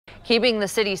Keeping the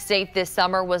city safe this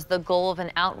summer was the goal of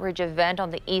an outreach event on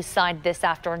the east side this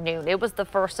afternoon. It was the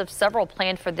first of several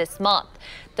planned for this month.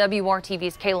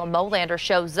 WRTV's Kayla Molander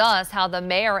shows us how the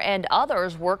mayor and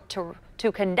others work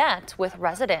to connect with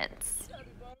residents.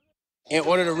 In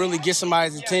order to really get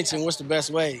somebody's attention, what's the best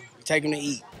way? Take them to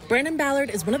eat. Brandon Ballard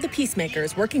is one of the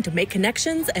peacemakers working to make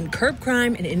connections and curb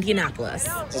crime in Indianapolis.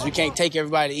 Since we can't take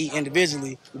everybody to eat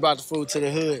individually, we brought the food to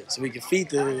the hood so we can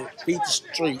feed the hood, feed the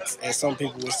streets, as some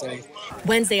people would say.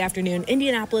 Wednesday afternoon,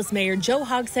 Indianapolis Mayor Joe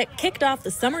Hogsett kicked off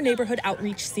the Summer Neighborhood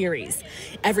Outreach Series.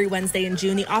 Every Wednesday in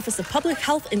June, the Office of Public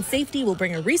Health and Safety will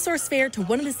bring a resource fair to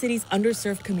one of the city's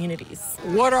underserved communities.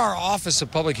 What our Office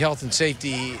of Public Health and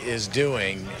Safety is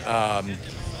doing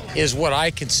is what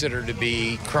I consider to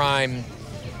be crime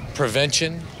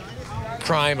prevention,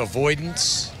 crime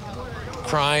avoidance,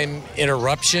 crime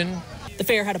interruption. The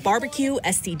fair had a barbecue,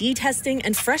 STD testing,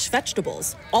 and fresh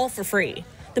vegetables, all for free.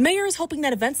 The mayor is hoping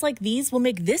that events like these will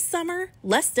make this summer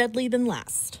less deadly than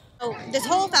last. So this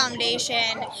whole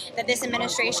foundation that this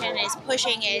administration is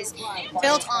pushing is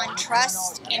built on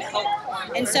trust and hope.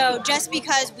 And so just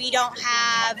because we don't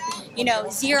have,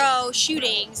 zero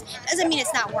shootings doesn't mean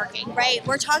it's not working, right?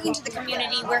 We're talking to the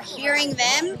community, we're hearing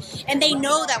them, and they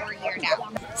know that we're here now.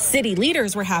 City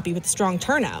leaders were happy with the strong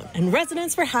turnout, and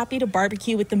residents were happy to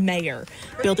barbecue with the mayor.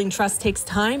 Building trust takes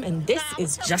time, and this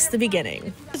is just the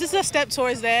beginning. This is a step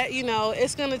towards that.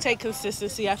 It's going to take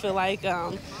consistency, I feel like,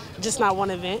 just not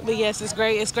one event. But yes, it's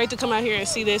great. It's great to come out here and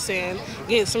see this and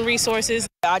get some resources.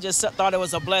 I just thought it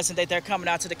was a blessing that they're coming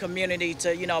out to the community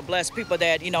to, bless people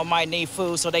that, might need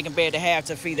food so they can be able to have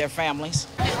to feed their families.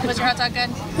 Was your hot dog good?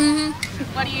 Mm-hmm.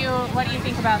 What do you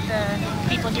think about the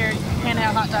people here handing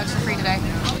out hot dogs for free today?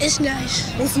 It's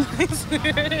nice.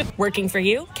 Working for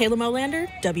you, Kayla Molander,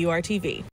 WRTV.